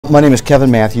My name is Kevin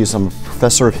Matthews. I'm a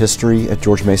professor of history at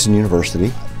George Mason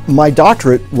University. My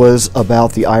doctorate was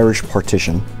about the Irish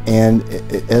partition and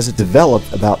as it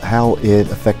developed about how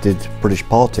it affected British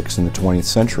politics in the 20th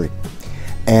century.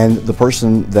 And the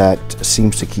person that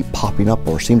seemed to keep popping up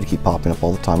all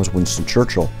the time was Winston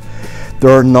Churchill.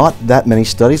 There are not that many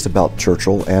studies about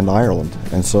Churchill and Ireland,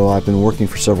 and so I've been working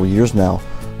for several years now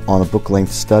on a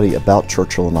book-length study about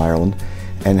Churchill and Ireland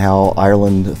and how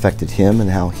Ireland affected him and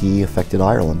how he affected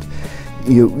Ireland.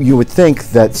 You would think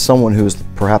that someone who is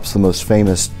perhaps the most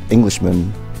famous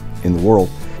Englishman in the world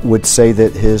would say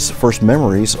that his first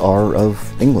memories are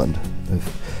of England, of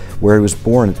where he was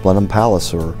born at Blenheim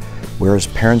Palace or where his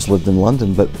parents lived in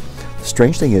London, but the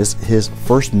strange thing is his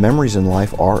first memories in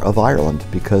life are of Ireland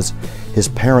because his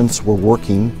parents were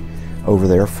working over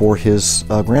there for his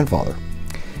grandfather.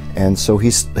 And so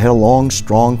he's had a long,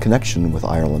 strong connection with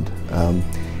Ireland.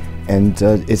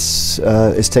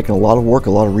 It's taken a lot of work, a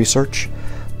lot of research,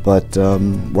 but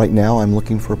right now I'm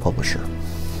looking for a publisher.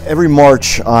 Every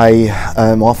March I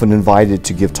am often invited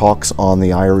to give talks on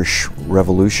the Irish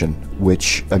Revolution,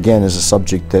 which again is a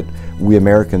subject that we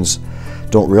Americans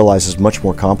don't realize is much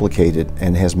more complicated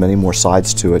and has many more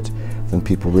sides to it than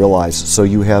people realize. So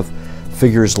you have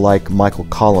figures like Michael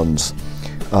Collins,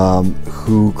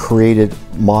 who created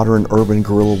modern urban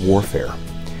guerrilla warfare.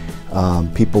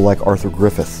 People like Arthur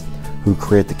Griffith, who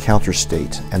created the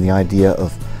counter-state and the idea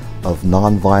of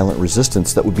nonviolent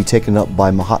resistance that would be taken up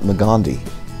by Mahatma Gandhi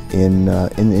in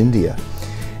India.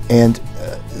 And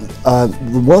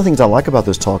one of the things I like about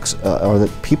those talks are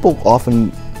that people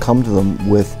often come to them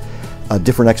with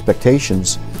different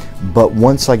expectations, but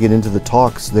once I get into the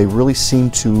talks, they really seem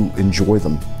to enjoy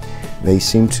them. They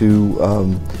seem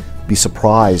to be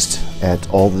surprised at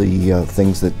all the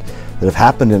things that have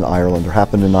happened in Ireland or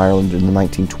happened in Ireland in the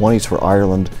 1920s for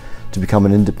Ireland to become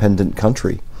an independent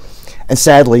country. And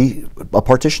sadly, a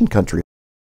partition country.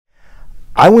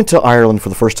 I went to Ireland for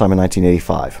the first time in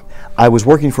 1985. I was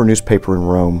working for a newspaper in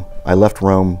Rome. I left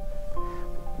Rome,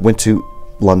 went to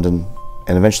London,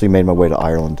 and eventually made my way to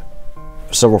Ireland.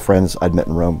 Several friends I'd met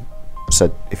in Rome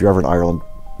said, if you're ever in Ireland,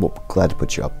 we're glad to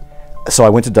put you up. So I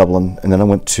went to Dublin, and then I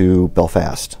went to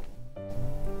Belfast.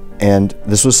 And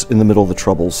this was in the middle of the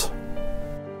Troubles.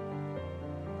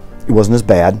 It wasn't as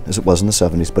bad as it was in the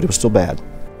 70s, but it was still bad.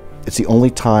 It's the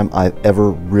only time I've ever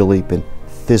really been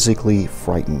physically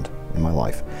frightened in my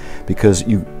life, because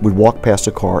you would walk past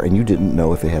a car and you didn't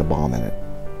know if it had a bomb in it.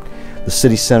 The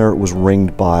city center was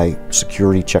ringed by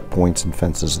security checkpoints and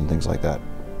fences and things like that.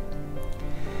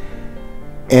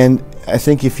 And I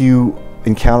think if you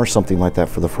encounter something like that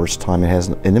for the first time, it has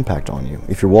an impact on you.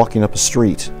 If you're walking up a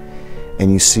street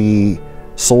and you see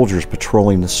soldiers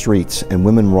patrolling the streets and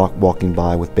women walking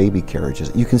by with baby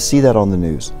carriages, you can see that on the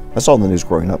news. I saw it on the news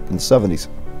growing up in the 70s.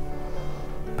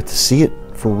 But to see it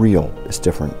for real is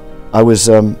different. I was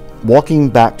walking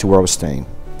back to where I was staying,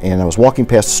 and I was walking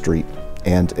past the street,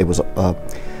 and it was a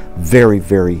very,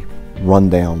 very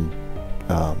rundown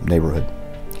neighborhood.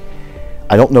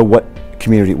 I don't know what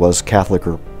community it was, Catholic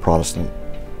or Protestant.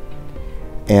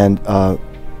 And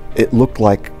it looked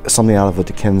like something out of a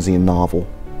Dickensian novel.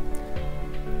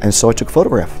 And so I took a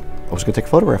photograph. I was going to take a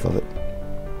photograph of it.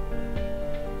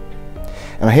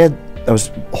 And I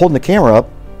was holding the camera up,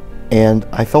 and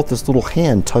I felt this little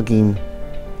hand tugging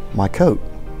my coat.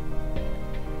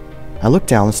 I looked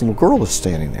down, this little girl was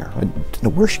standing there. I didn't know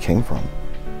where she came from.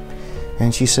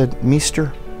 And she said,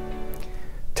 "Meester,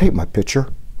 take my picture."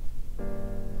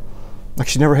 Like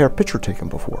she never had a picture taken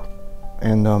before.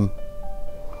 And another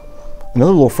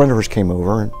little friend of hers came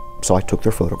over, and so I took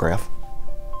their photograph.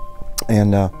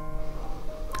 And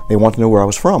they wanted to know where I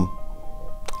was from.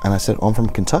 And I said, "Oh, I'm from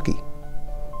Kentucky."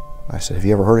 I said, "Have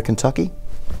you ever heard of Kentucky?"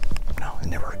 "No, I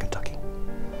never heard of Kentucky."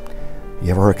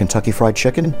 "You ever heard of Kentucky Fried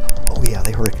Chicken?" "Oh yeah,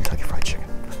 they heard of Kentucky Fried Chicken.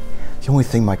 The only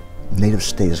thing my native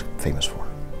state is famous for."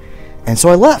 And so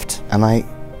I left, and I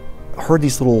heard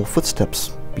these little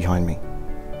footsteps behind me.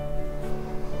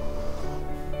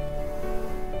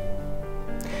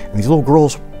 And these little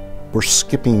girls were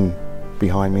skipping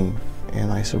behind me,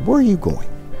 and I said, "Where are you going?"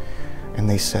 And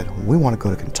they said, "We want to go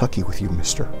to Kentucky with you,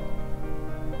 mister."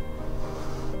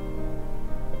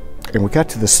 And we got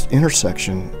to this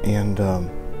intersection, and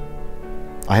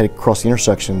I had to cross the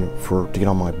intersection to get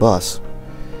on my bus.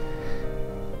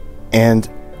 And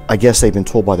I guess they've been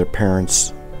told by their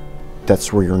parents,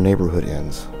 that's where your neighborhood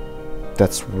ends.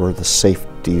 That's where the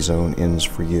safety zone ends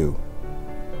for you.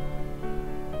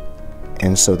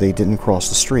 And so they didn't cross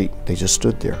the street, they just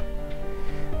stood there.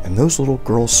 And those little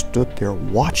girls stood there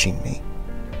watching me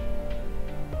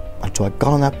until I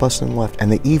got on that bus and left. And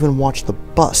they even watched the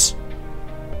bus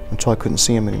until I couldn't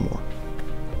see them anymore.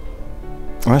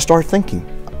 And I started thinking,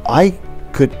 I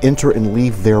could enter and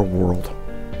leave their world,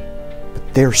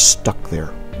 but they're stuck there.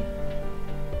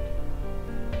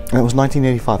 And it was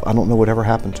 1985. I don't know whatever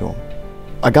happened to them.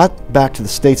 I got back to the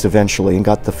States eventually and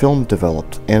got the film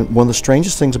developed. And one of the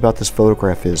strangest things about this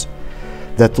photograph is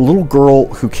that the little girl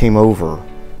who came over,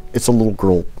 it's a little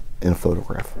girl in a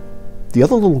photograph. The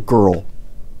other little girl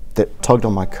that tugged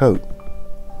on my coat,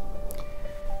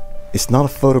 it's not a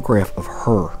photograph of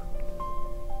her.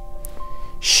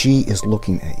 She is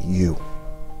looking at you.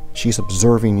 She's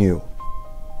observing you.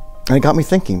 And it got me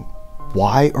thinking,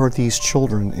 why are these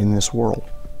children in this world?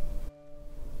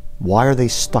 Why are they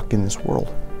stuck in this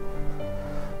world?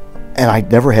 And I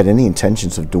never had any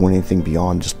intentions of doing anything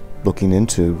beyond just looking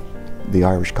into the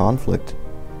Irish conflict.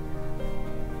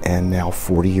 And now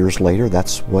 40 years later,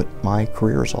 that's what my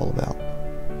career is all about.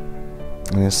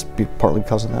 And it's partly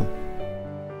because of them.